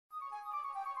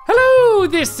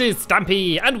Hello, this is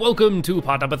Stampy, and welcome to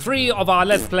part number 3 of our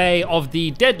Let's Play of the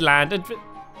Deadland.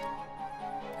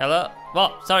 Hello?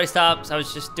 What? Sorry, Stamps. I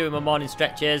was just doing my morning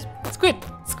stretches. Squid,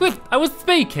 I was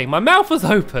speaking. My mouth was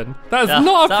open. That is Oh,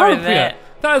 not sorry, appropriate. mate.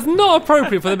 That is not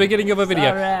appropriate for the beginning of a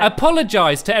video. Sorry.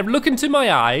 Apologise to look into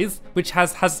my eyes, which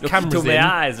has cameras Look in. Look into my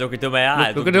eyes. Look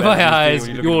into my eyes.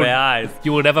 Look into my eyes.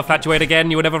 You will never fluctuate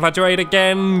again. You will never fluctuate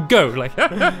again. Go. Like,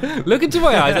 look into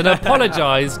my eyes and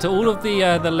apologise to all of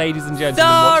the ladies and gentlemen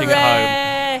watching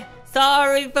at home.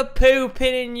 Sorry for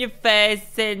pooping in your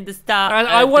face in the start. And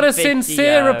I want a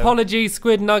sincere apology,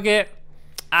 Squid Nugget.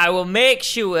 I will make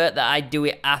sure that I do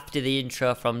it after the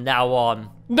intro from now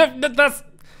on. No,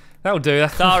 that'll do.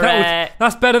 Sorry.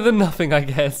 That's better than nothing, I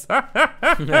guess.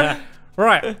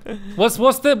 Right.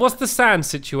 What's the sand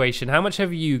situation? How much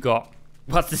have you got?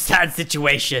 What's the sad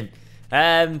situation?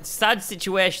 Sad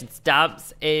situation,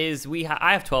 Stamps, is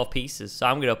I have 12 pieces, so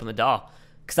I'm gonna open the door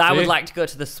because I would like to go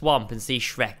to the swamp and see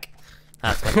Shrek.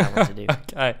 That's what I want to do.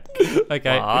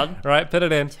 Okay. One, right, put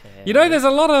it in. You know, there's a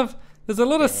lot of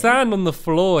sand on the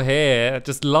floor here,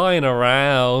 just lying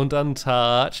around,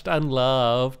 untouched,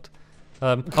 unloved.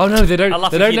 Oh no, they don't. I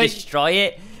love they if don't you destroy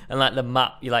it and like the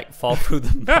map, you like fall through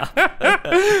the map.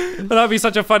 That'd be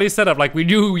such a funny setup. Like we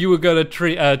knew you were gonna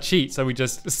cheat, so we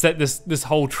just set this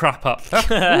whole trap up. We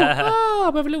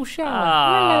have a little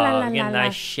shower. Get a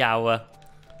nice shower.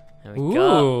 There we Ooh.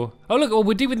 go. Oh look! Oh,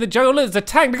 we're deep in the jungle. Look, there's a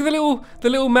tank. Look at the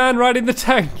little man riding the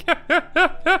tank.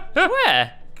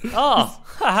 Where? Oh,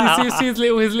 you see his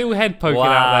little head poking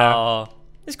out there.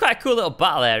 It's quite a cool little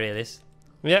battle area. This.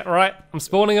 Yeah, right. I'm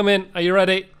spawning them in. Are you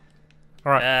ready?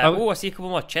 All right. Oh, I see a couple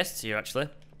more chests here actually.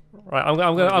 Right. I'm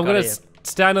gonna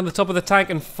stand on the top of the tank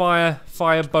and fire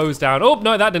bows down. Oh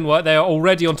no, that didn't work. They are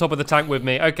already on top of the tank with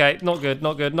me. Okay, not good.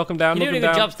 Knock them down. You're doing a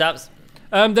good job, Stabs.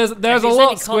 There's a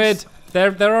lot, Squid.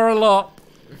 There are a lot.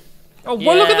 Oh,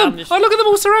 well, look at them! Oh, look at them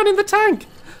all surrounding the tank.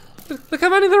 Look how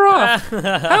many there are.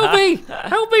 Help me!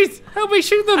 Help me!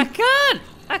 Shoot them! I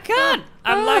can't!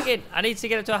 I'm lagging. I need to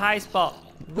get up to a high spot.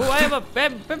 Where am I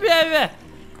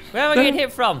getting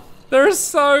hit from? There are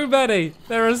so many.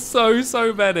 There are so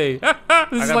many. This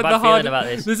is like the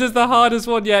hardest. This is the hardest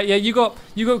one yet. Yeah, you got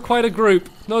quite a group.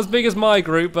 Not as big as my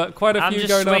group, but quite a few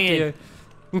going after you.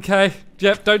 Okay.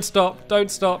 Yep. Don't stop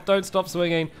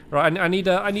swinging. Right. I need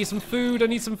some food. I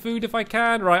need some food if I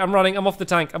can. Right. I'm running. I'm off the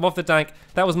tank. That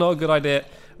was not a good idea.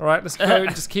 All right. Let's go.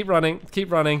 Just keep running.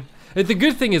 The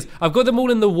good thing is I've got them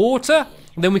all in the water.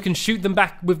 And then we can shoot them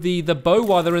back with the bow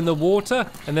while they're in the water,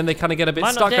 and then they kind of get a bit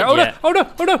stuck there. Oh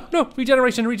no!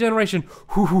 Regeneration!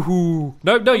 Hoo.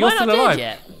 No, you're still alive.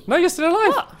 No, you're still alive.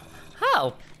 What?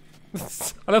 How?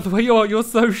 I love the way you're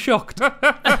so shocked.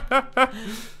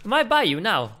 Am I by you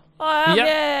now? Oh, I am. Yep.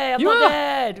 Yay! I'm not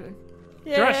dead.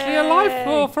 You're actually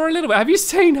alive for a little bit. Have you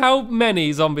seen how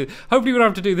many zombies? Hopefully we don't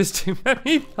have to do this too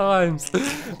many times.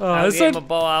 I'll get my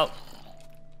bow out.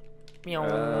 There's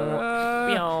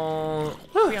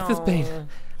been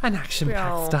an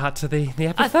action-packed start to the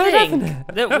episode, hasn't it?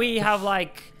 That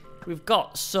we've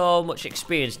got so much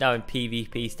experience now in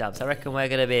PvP, Stabs. I reckon we're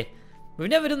gonna be.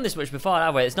 We've never done this much before,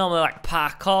 have we? It's normally like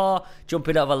parkour,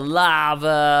 jumping over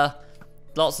lava,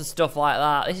 lots of stuff like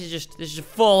that. This is just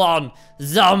full-on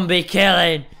zombie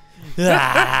killing.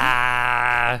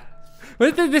 Well,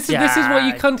 this is what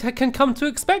you can come to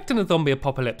expect in a zombie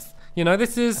apocalypse. You know,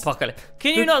 this is apocalypse.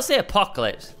 Can you not say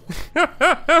apocalypse?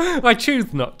 I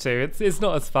choose not to. It's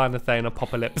not as fun as saying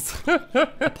apocalypse.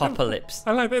 Apocalypse.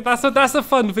 I like that. That's a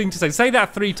fun thing to say. Say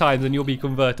that 3 times and you'll be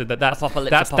converted. That's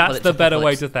the better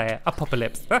way to say it.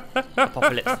 Apocalypse.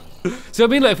 Apocalypse. So I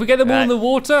mean, look, if we get them all in the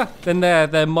water, then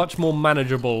they're much more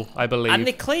manageable, I believe. And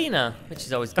they're cleaner, which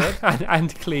is always good.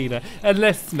 and cleaner and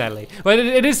less smelly. Well,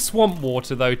 it is swamp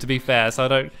water though, to be fair. So I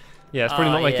don't. Yeah, it's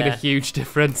probably not making a huge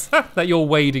difference that you're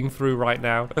wading through right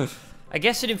now. I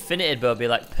guess an infinity bow would be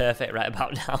like perfect right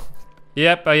about now.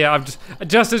 Yep, yeah, I'm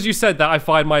just as you said that, I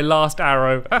find my last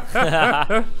arrow.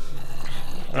 Right.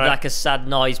 Like a sad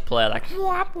noise player, like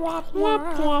wop, wop,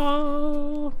 wop,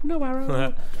 wop. No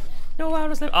arrow. No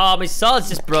arrows left. Oh, my sword's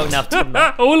just broken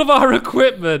now. All of our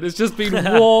equipment has just been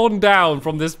worn down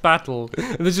from this battle.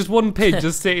 And there's just one pig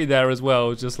just sitting there as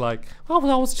well, just like, oh,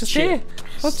 well, I was just here.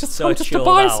 I'm just a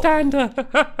bystander.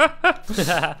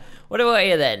 What about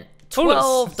here then?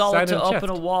 $12 to open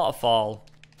a waterfall.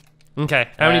 Okay,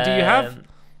 how many do you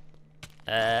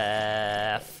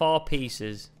have? 4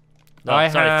 pieces. No,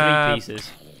 sorry, 3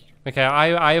 pieces. Okay,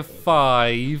 I have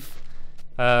 5.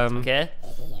 Okay.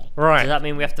 Right. Does that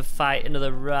mean we have to fight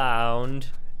another round?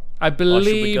 I believe. Or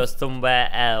should we go somewhere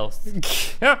else?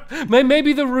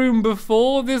 Maybe the room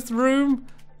before this room.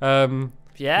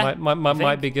 Yeah.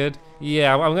 Might be good.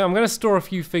 Yeah, I'm gonna store a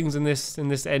few things in this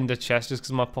ender chest just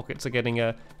because my pockets are getting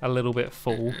a little bit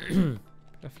full.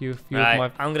 a few right, of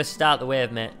my. I'm gonna start the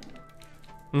wave, mate.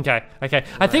 Okay.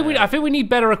 I think we need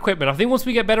better equipment. I think once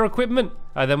we get better equipment,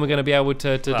 then we're gonna be able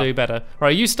to do better.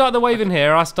 Right, you start the wave in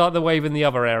here. I start the wave in the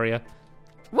other area.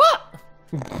 What?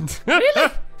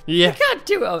 Really? Yeah. I can't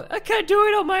do it. I can't do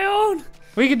it on my own.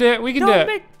 We can do it. We can do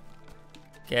it.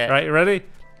 Okay. Right, you ready?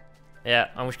 Yeah,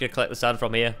 I'm just gonna collect the sand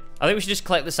from here. I think we should just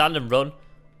collect the sand and run.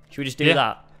 Should we just do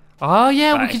that? Oh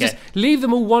yeah, right, we could just leave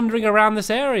them all wandering around this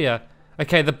area.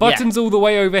 Okay, the button's all the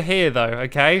way over here though.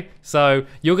 Okay, so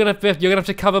you're gonna have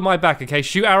to cover my back. Okay,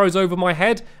 shoot arrows over my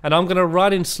head, and I'm gonna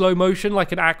run in slow motion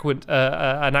like an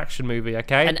action movie.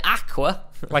 Okay. An aqua.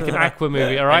 Like an aqua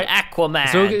movie. All right. An Aquaman.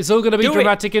 So it's all gonna be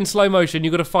dramatic in slow motion.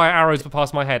 You gotta fire arrows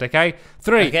past my head. Okay.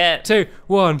 3, 2,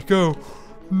 1, go.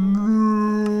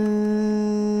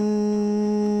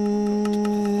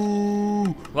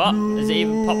 What? Has it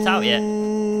even popped out yet?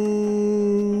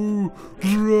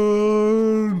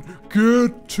 Run!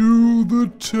 Get to the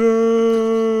tank!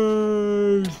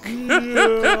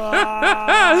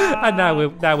 And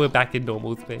now we're back in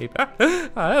normal speed.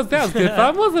 That was good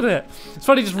fun, wasn't it? It's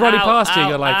funny just running past you.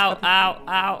 You're like,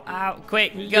 ow!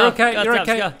 Quick, go! You're okay. Go, you're Tabs,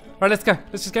 okay. go. Right, let's go.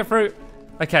 Let's just get through.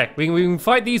 Okay, we can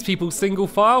fight these people single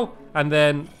file, and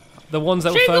then the ones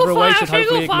that were further away should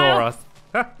hopefully ignore us.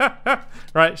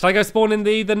 Right, shall I go spawn in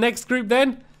the next group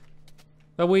then?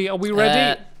 Are we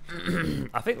ready?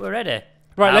 I think we're ready.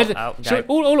 Right,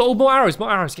 all more arrows,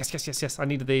 more arrows. Yes. I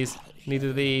needed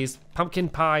these. Pumpkin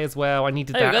pie as well. I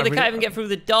needed that. They can't even get through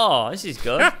the door. This is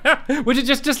good. We should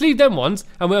just leave them ones,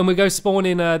 and we go spawn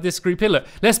in this group here. Look,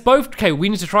 let's both. Okay, we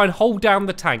need to try and hold down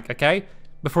the tank. Okay,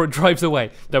 before it drives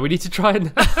away. No, we need to try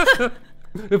and.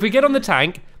 If we get on the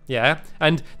tank, yeah,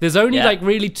 and there's only like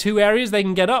really 2 areas they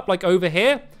can get up, like over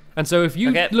here. And so if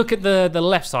you look at the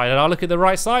left side and I'll look at the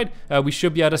right side, we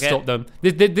should be able to stop them.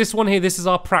 This one here, this is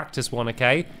our practice one,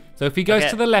 okay? So if he goes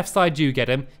to the left side, you get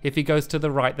him. If he goes to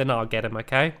the right, then I'll get him,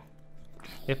 okay?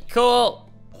 Cool.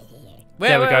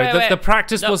 There we go. The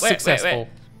practice was successful.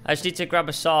 I just need to grab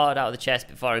a sword out of the chest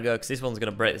before I go, because this one's going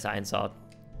to break this iron sword.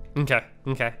 Okay.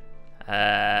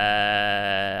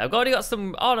 I've already got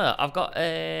some. Oh no, I've got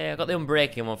the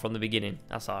unbreaking one from the beginning.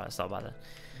 That's alright. That's not bad then.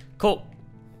 Cool.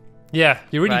 Yeah,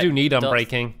 you really do need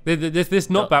unbreaking. This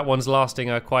knockback one's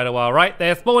lasting quite a while. Right,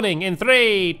 they're spawning in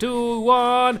 3, 2,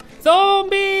 1.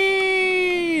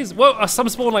 Zombies! Whoa, some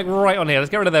spawn like right on here.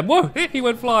 Let's get rid of them. Whoa, he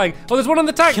went flying. Oh, there's one on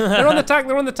the tank. They're on the tank.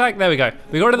 There we go.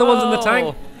 We got rid of the ones in the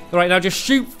tank. All right, now just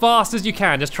shoot fast as you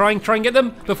can. Just try and get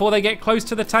them before they get close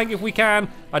to the tank if we can.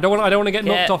 I don't want to get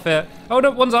knocked off it. Oh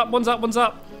no, one's up.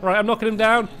 Right, I'm knocking him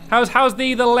down. How's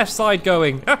the left side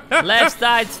going? Left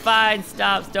side's fine,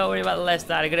 Stabs. Don't worry about the left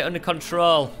side. I got it under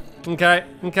control. Okay.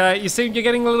 You seem you're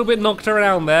getting a little bit knocked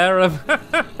around there.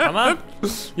 Come on.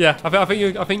 Yeah, I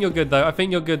think you're good though.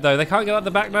 They can't get out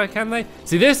the back now, can they?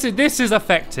 See, this is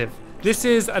effective. This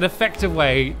is an effective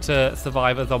way to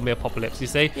survive a zombie apocalypse. You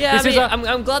see? Yeah,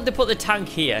 I'm glad they put the tank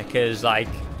here because like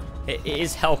it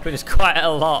is helping us quite a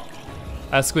lot.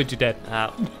 Squid, you're dead.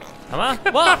 Am I?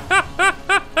 What?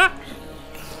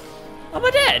 Am I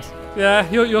dead? Yeah,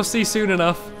 you'll see soon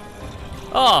enough.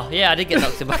 Oh, yeah, I did get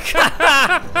knocked back.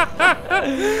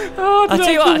 Oh, I'll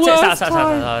tell you what,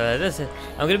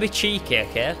 I'm going to be cheeky,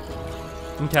 okay?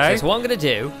 Okay. So what I'm going to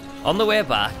do, on the way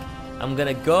back, I'm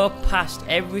going to go past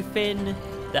everything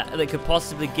that could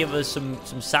possibly give us some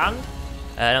sand.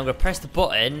 And I'm going to press the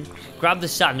button, grab the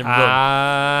sand and run.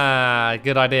 Ah,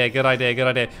 good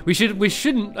idea. We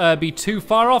shouldn't be too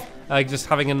far off, just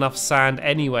having enough sand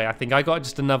anyway. I think I got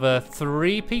just another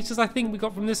 3 pieces, I think we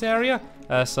got from this area.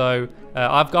 So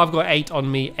I've got 8 on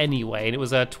me anyway, and it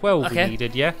was 12 we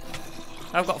needed, yeah?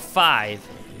 I've got 5.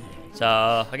 So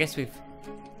I guess we've...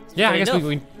 Yeah, I guess we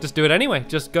can just do it anyway.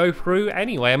 Just go through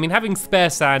anyway. I mean, having spare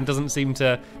sand doesn't seem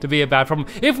to be a bad problem.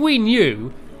 If we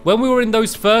knew... When we were in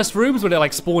those first rooms when it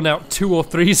like spawned out 2 or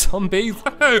 3 zombies,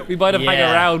 we might have hung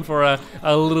around for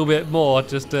a little bit more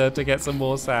just to get some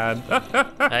more sand.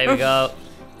 There we go.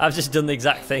 I've just done the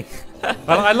exact thing.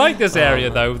 I like this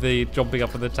area though. The jumping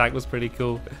up on the tank was pretty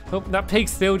cool. Oh, that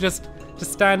pig's still just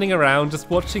standing around, just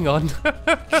watching on.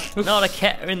 Not a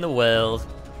cat in the world.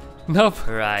 Nope.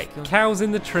 Right. Cows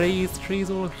in the trees. Trees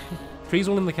all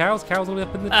in the cows. Cows all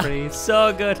up in the trees.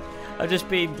 So good. I've just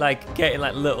been like getting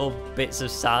like little bits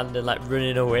of sand and like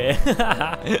running away.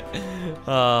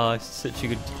 Oh, it's such a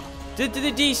good. Did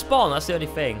they despawn? That's the only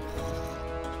thing.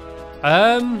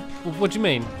 What do you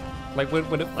mean? Like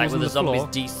when it falls on the zombies floor?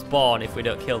 Despawn if we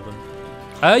don't kill them.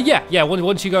 Yeah.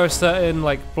 Once you go a certain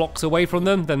like blocks away from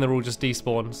them, then they're all just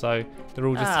despawn. So they're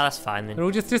all just. That's fine then. They're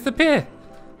all just disappear.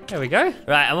 There we go.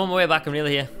 Right, I'm on my way back. I'm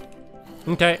nearly here.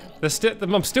 Okay, I'm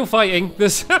still fighting.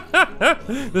 There's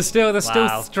still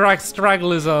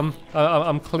stragglers.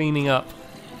 I'm cleaning up.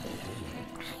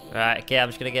 Right, okay, I'm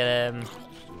just gonna get a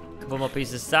couple more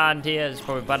pieces of sand here. It's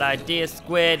probably a bad idea,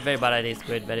 Squid. Very bad idea,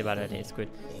 Squid. Very bad idea, Squid.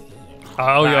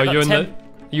 Oh, right,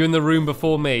 you in the room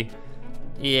before me?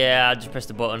 Yeah, I just pressed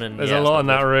the button and there's a lot in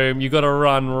that room. You got to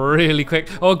run really quick.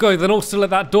 Oh, God, they're all still at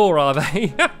that door, are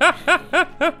they?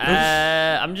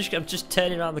 I'm just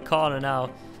turning around the corner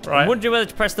now. Right. I'm wondering whether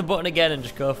to press the button again and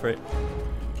just go for it.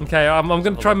 Okay, I'm going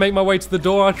to try and make my way to the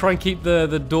door. I'll try and keep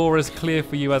the door as clear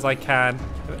for you as I can.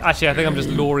 Actually, I think I'm just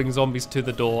luring zombies to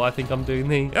the door. I think I'm doing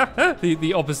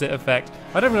the opposite effect.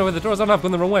 I don't even know where the door is. I've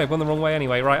gone the wrong way. I've gone the wrong way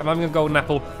anyway. Right, I'm having a golden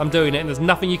apple. I'm doing it, and there's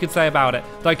nothing you can say about it.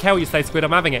 Don't care what you say, Squid.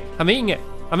 I'm having it. I'm eating it.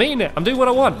 I'm eating it. I'm doing what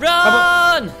I want.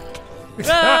 Run! Run!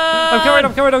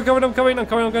 I'm coming. I'm going to try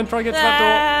and get to that door.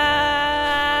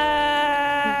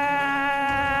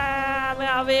 I'm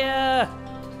out of here.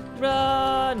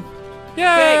 Run! Yay!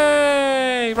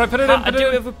 Okay. Right, put it in.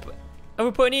 Have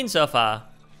we put any in so far?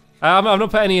 I'm not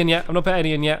putting any in yet.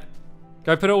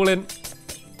 Go put it all in.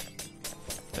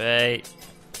 Wait.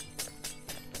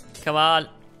 Come on.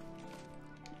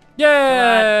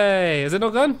 Yay! Is it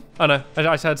not gone? Oh no, I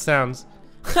just heard sounds.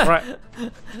 Right.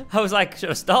 I was like, should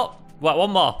I stop? What?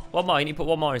 One more. You need to put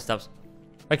one more in, Stubbs.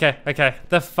 Okay.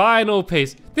 The final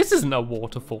piece. This isn't a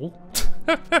waterfall.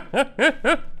 Is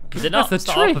it not? It's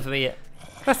not open for me yet.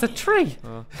 That's a tree.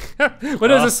 Oh. Well,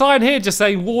 there's a sign here just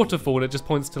saying waterfall, and it just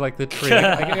points to like the tree.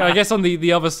 I guess on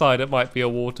the other side it might be a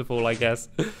waterfall, I guess.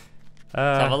 Let's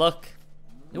have a look.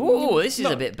 Ooh, this is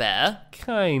a bit better.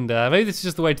 Kinda. Maybe this is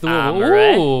just the way to the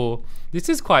wall. Ooh, this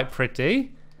is quite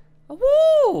pretty. Ooh.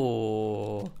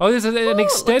 Oh, there's an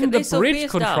extend the bridge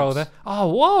control there. Oh,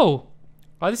 whoa.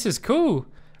 Oh, this is cool.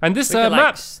 And this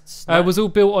map was all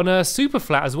built on a super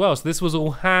flat as well. So this was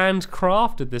all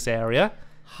handcrafted, this area.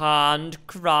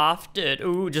 Handcrafted.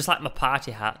 Ooh, just like my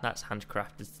party hat. That's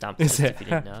handcrafted stamp. Is it? If you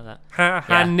didn't know that.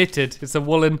 Hand knitted. It's a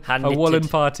woolen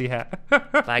party hat.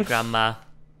 By grandma.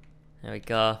 There we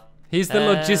go. Here's the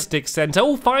logistics center.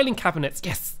 Oh, filing cabinets.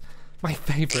 Yes, my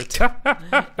favorite.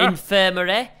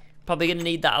 Infirmary. Probably gonna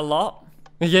need that a lot.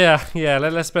 Yeah.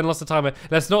 Let's spend lots of time.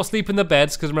 Let's not sleep in the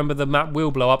beds because remember the map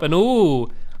will blow up. And ooh,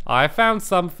 I found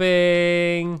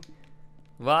something.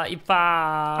 What you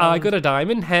found? I got a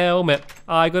diamond helmet.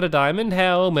 I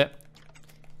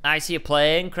see a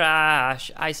plane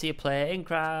crash.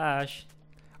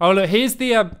 Oh look, here's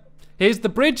the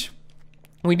bridge.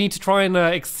 We need to try and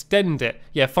extend it.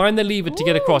 Yeah, find the lever to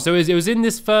get across. So it was in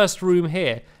this first room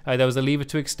here. There was a lever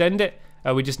to extend it.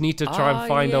 We just need to try and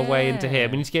find our way into here.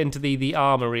 We need to get into the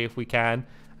armory if we can.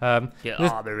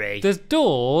 Armory. There's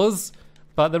doors,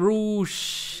 but they're all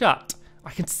shut. I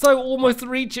can almost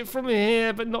reach it from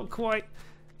here, but not quite.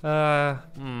 What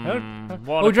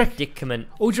a predicament.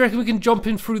 Oh, do you reckon we can jump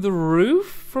in through the roof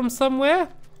from somewhere?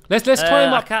 Let's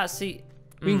climb up. I can't see.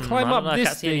 We can climb up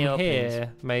this thing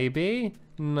here, maybe.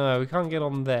 No, we can't get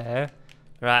on there.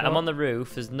 Right, I'm on the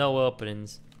roof. There's no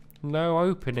openings. No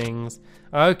openings.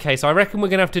 Okay, so I reckon we're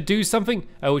gonna have to do something,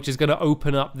 which is gonna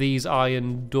open up these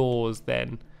iron doors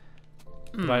then.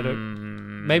 But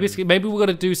maybe we're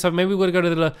gonna do something. Maybe we're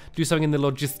gonna go to do something in the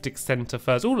logistics center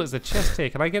first. Oh, there's a chest here.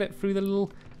 Can I get it through the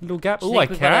little gap? Oh, I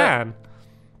can.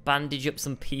 Bandage up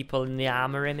some people in the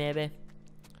armory, maybe.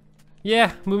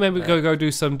 Yeah, we'll maybe go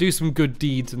do some good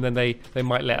deeds, and then they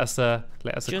might let us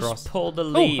across. Just pull the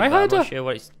lever. I'm not sure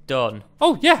what it's done.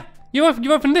 Oh yeah, you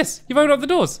opened this. You've opened up the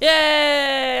doors.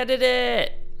 Yay! I did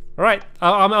it. All right,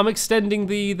 I'm extending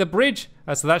the bridge,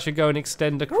 so that should go and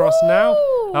extend across now.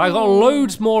 I got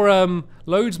loads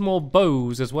more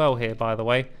bows as well here, by the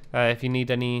way. If you need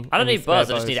any. I don't need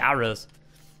bows. I just need arrows.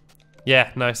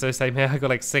 Yeah, no, so same here. I got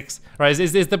like 6. Right,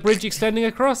 is the bridge extending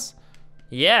across?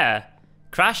 Yeah.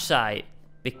 Crash site.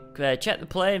 Check the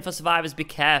plane for survivors. Be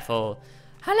careful.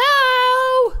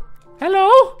 Hello.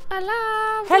 Hello.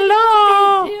 Hello.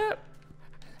 Hello. Yep.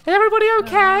 Is everybody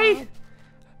okay?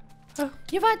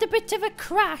 You've had a bit of a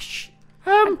crash.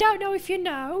 I don't know if you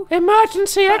know.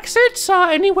 Emergency exits are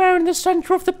anywhere in the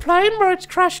centre of the plane where it's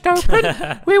crashed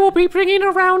open. We will be bringing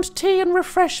around tea and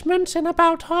refreshments in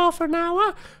about half an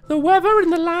hour. The weather in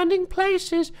the landing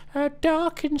place is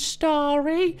dark and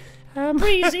starry.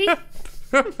 Breezy.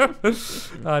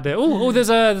 Oh dear. Oh, there's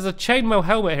a chainmail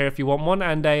helmet here if you want one,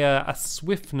 and a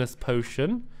swiftness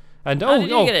potion. And How did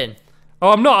you get in? Oh,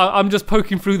 I'm not. I'm just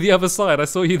poking through the other side. I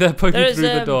saw you there poking through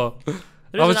the door.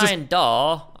 There's an iron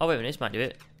door. Oh wait a minute, this might do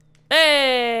it.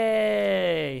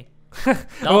 Hey!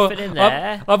 Nothing in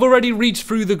there. I've already reached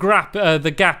through the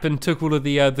gap and took all of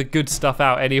the good stuff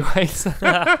out anyways.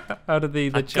 Out of the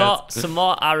chest. I got some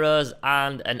more arrows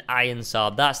and an iron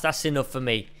sword. That's enough for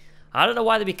me. I don't know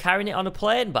why they'd be carrying it on a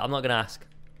plane, but I'm not gonna ask.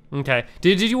 Okay.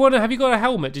 Did you want to? Have you got a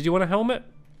helmet? Did you want a helmet?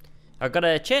 I've got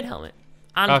a chain helmet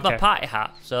and my party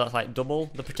hat, so that's like double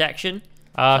the protection.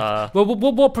 Well,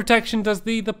 what protection does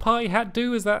the party hat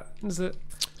do? Is it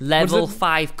level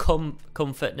 5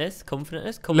 comfortness?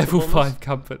 Level 5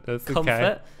 comfortness. Okay.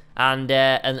 Comfort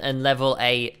and level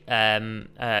 8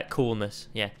 coolness.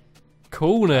 Yeah.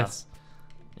 Coolness.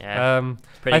 Yeah.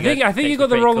 I think you got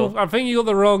the wrong. Cool. I think you got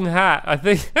the wrong hat. I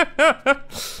think.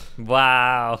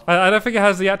 Wow. I don't think it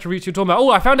has the attributes you're talking about. Oh,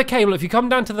 I found a cable. If you come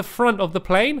down to the front of the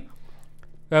plane,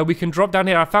 we can drop down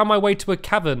here. I found my way to a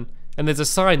cavern, and there's a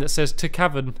sign that says "to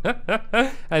cavern."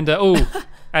 And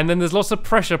and then there's lots of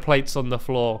pressure plates on the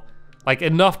floor, like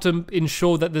enough to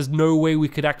ensure that there's no way we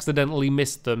could accidentally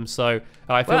miss them. So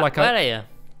I feel like where are you?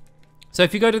 So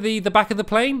if you go to the back of the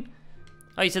plane.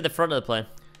 Oh, you said the front of the plane.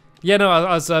 Yeah, no,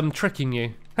 I was tricking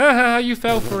you. You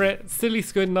fell for it, silly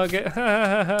squid nugget.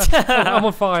 I'm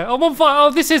on fire. I'm on fire.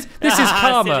 Oh, this is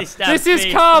karma. This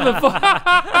is karma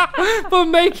for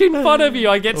making fun of you.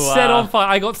 I get set on fire.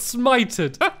 I got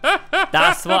smited.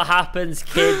 That's what happens,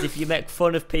 kids. If you make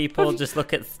fun of people, just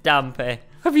look at Stampy.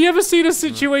 Have you ever seen a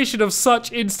situation of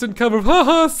such instant cover?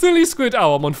 Haha, silly squid.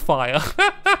 Oh, I'm on fire.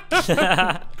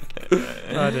 Oh,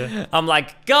 dear. I'm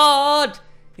like, God.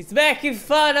 He's making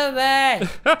fun of me.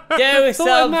 Do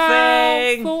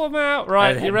something. Thought him out.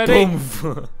 Right, you ready?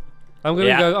 I'm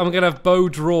gonna go. I'm gonna have bow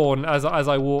drawn as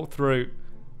I walk through.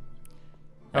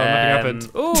 Oh, nothing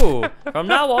happened. Ooh. From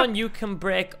now on, you can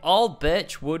break all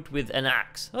birch wood with an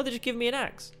axe. Oh, they just give me an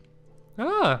axe.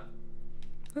 Ah,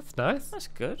 that's nice. That's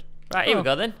good. Right, here we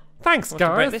go then. Thanks,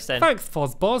 guys. Thanks,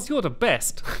 Fozboz. You're the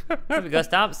best. Here we go,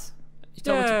 Stamps. You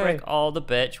told me to break all the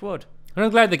birch wood. And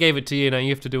I'm glad they gave it to you. Now you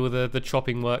have to do all the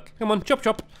chopping work. Come on, chop,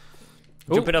 chop.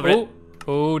 Jumping over it.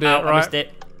 Oh, dear, right. I missed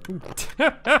it.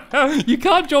 You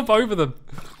can't jump over them.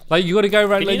 Like you got to go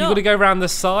around. Like, you got to go around the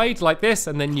side like this,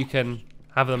 and then you can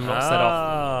have them not set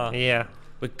off. Yeah.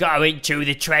 We're going to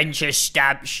the trenches,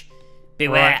 Stamps.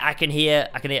 Beware! Right. I can hear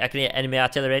enemy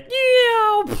artillery.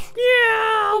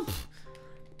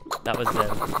 That was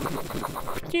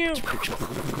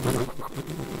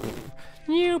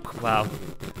wow.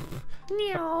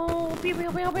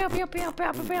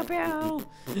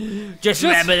 Just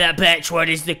remember that birch wood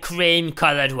is the cream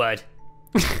coloured wood.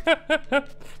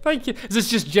 Thank you. Is this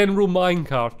just general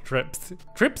Minecraft trips?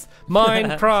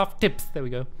 Minecraft tips. There we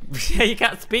go. Yeah, you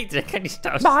can't speak to it, can you,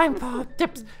 Stamps? Minecraft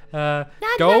tips.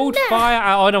 Gold, fire.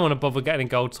 Oh, I don't want to bother getting a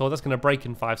gold sword. That's going to break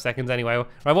in 5 seconds anyway.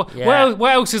 Right.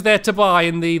 What else is there to buy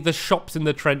in the shops in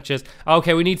the trenches?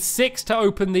 Okay, we need 6 to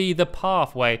open the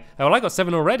pathway. Oh, well, I got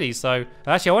 7 already. So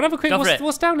actually, I want to have a quick.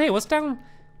 What's down here? What's down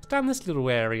this little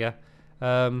area?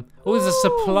 Oh, there's a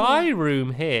supply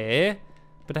room here.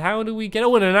 But how do we get?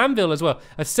 Oh, and an anvil as well.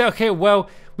 Okay, well,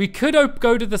 we could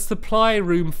go to the supply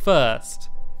room first.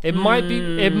 It might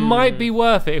be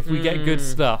worth it if we get good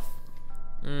stuff.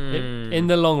 In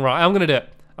the long run. I'm gonna do it.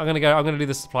 I'm gonna do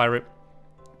the supply room.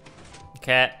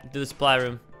 Okay, do the supply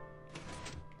room.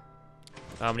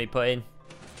 How many put in?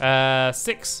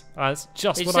 6. That's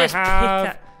just what I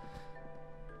have.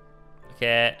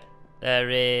 Okay, there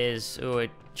is a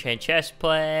chain chest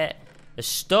plate, a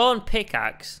stone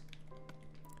pickaxe.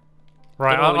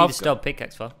 Right, what we need a stone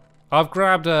pickaxe for. I've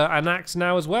grabbed an axe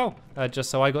now as well, just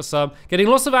so I got some. Getting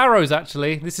lots of arrows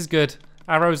actually. This is good.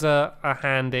 Arrows are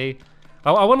handy.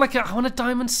 I want a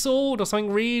diamond sword or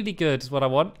something really good. Is what I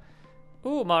want.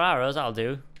 Ooh, more arrows. I'll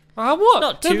do. What?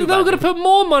 Not too bad. They're going to put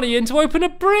more money in to open a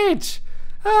bridge.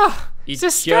 It's a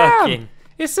scam. Joking.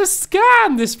 It's a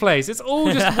scam. This place. It's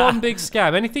all just one big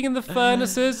scam. Anything in the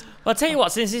furnaces? Well, I'll tell you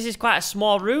what. Since this is quite a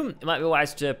small room, it might be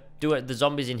wise to do the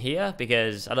zombies in here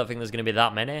because I don't think there's going to be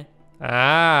that many.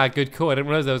 Ah, good call. I didn't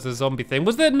realize there was a zombie thing.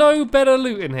 Was there no better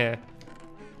loot in here?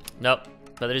 Nope,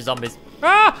 but there is zombies.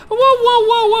 Ah!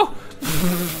 Whoa!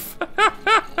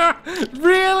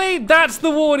 Really? That's the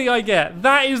warning I get.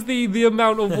 That is the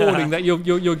amount of warning that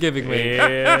you're giving me.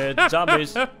 Yeah,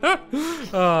 zombies.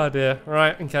 Oh dear.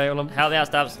 Right. Okay. Well, Help the out,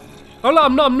 Stabs. Oh look,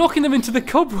 I'm knocking them into the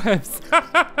cobwebs.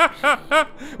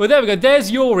 Well, there we go.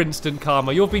 There's your instant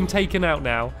karma. You've been taken out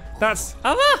now. That's.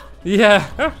 Yeah.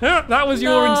 That was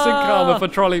your instant karma for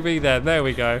trolling me then. There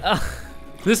we go.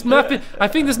 This map, I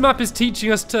think this map is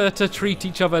teaching us to treat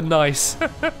each other nice.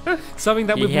 Something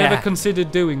that we've never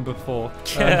considered doing before.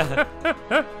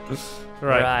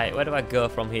 Right, where do I go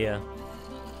from here?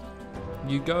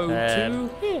 You go to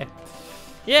here.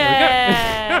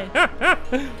 Yeah.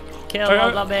 Kill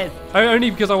all zombies.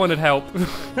 Only because I wanted help.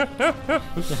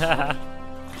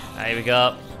 There we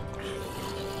go.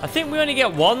 I think we only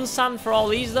get 1 sand for all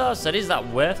these though, so is that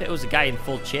worth it? It was a guy in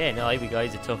full chain. Oh, here we go,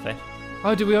 he's a toughie.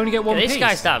 Oh, do we only get 1 piece? This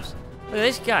guy stabs. Look at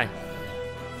this guy.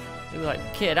 He was like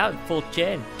kitted out in full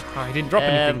chain. Oh, he didn't drop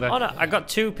anything though. Oh no, I got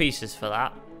 2 pieces for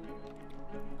that.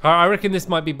 I reckon this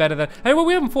might be better than. Hey, well,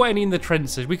 we haven't fought any in the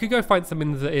trenches. We could go find some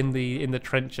in the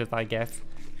trenches, I guess.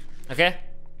 Okay.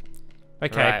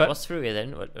 Okay, right, but what's through here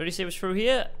then? What do you say was through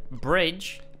here?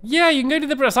 Bridge. Yeah, you can go to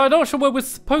the bridge. So I'm not sure where we're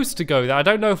supposed to go. I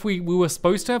don't know if we were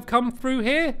supposed to have come through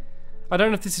here. I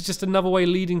don't know if this is just another way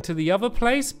leading to the other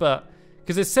place, but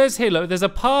because it says here, look, there's a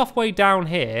pathway down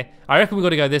here. I reckon we've got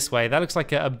to go this way. That looks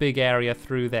like a big area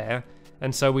through there.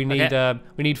 And so we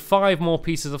need 5 more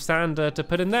pieces of sand to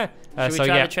put in there. Should we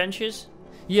try the trenches?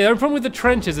 Yeah, the problem with the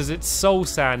trenches is it's soul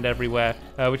sand everywhere,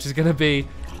 which is going to be.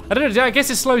 I don't know. I guess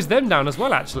it slows them down as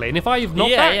well, actually. And if I've not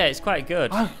yeah, it's quite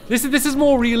good. This is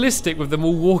more realistic with them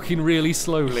all walking really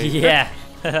slowly. Yeah.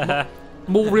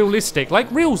 More realistic,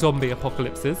 like real zombie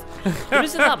apocalypses. There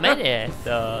isn't that many,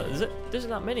 though. There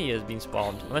isn't that many has been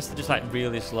spawned, unless they're just like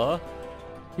really slow.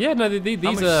 Yeah, no, these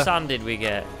How much sand did we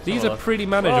get? These are pretty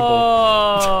manageable.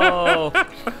 Oh!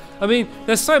 I mean,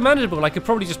 they're so manageable. I could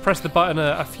probably just press the button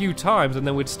a few times and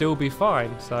then we'd still be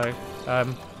fine. So,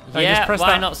 yeah,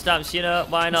 why not stamps? You know,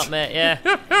 why not, mate? Yeah,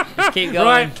 just keep going.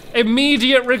 Right,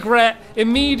 immediate regret.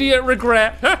 Immediate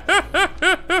regret. Come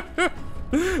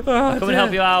and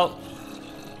help you out.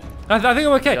 I think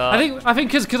I'm okay. I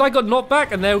think because I got knocked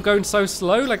back and they were going so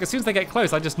slow. Like as soon as they get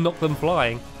close, I just knock them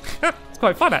flying. It's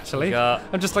quite fun actually.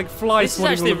 I'm just like fly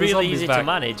swatting all of the zombies back. This is actually really easy to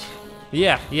manage.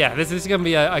 Yeah. This is gonna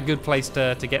be a good place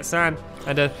to get sand.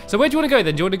 And so where do you want to go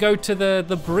then? Do you want to go to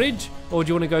the bridge or do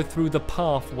you want to go through the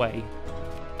pathway?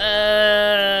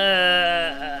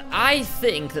 I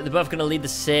think that they're both going to lead the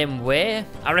same way.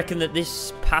 I reckon that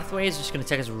this pathway is just going to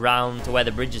take us round to where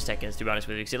the bridge is taking us, to be honest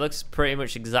with you, because it looks pretty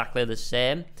much exactly the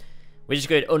same. We're just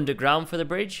going underground for the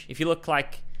bridge. If you look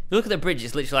at the bridge,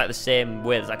 it's literally like the same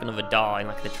way. There's like another door in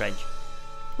like the trench.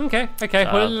 Okay. So,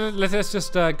 well, let's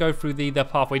just go through the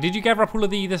pathway. Did you gather up all of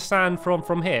the sand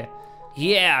from here?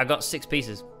 Yeah, I got 6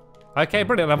 pieces. Okay,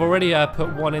 brilliant. I've already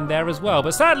put 1 in there as well.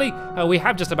 But sadly, we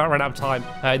have just about run out of time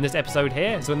in this episode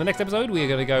here. So in the next episode, we are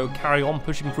going to go carry on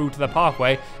pushing through to the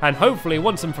pathway and hopefully,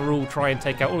 once and for all, try and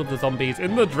take out all of the zombies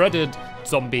in the dreaded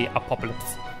zombie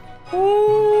apocalypse.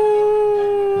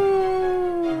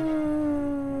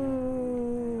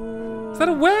 Is that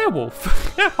a werewolf?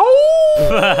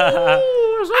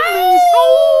 Zombies!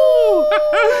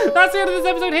 That's the end of this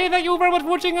episode here. Thank you all very much for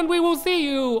watching and we will see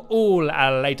you all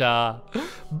later.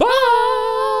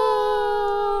 Bye!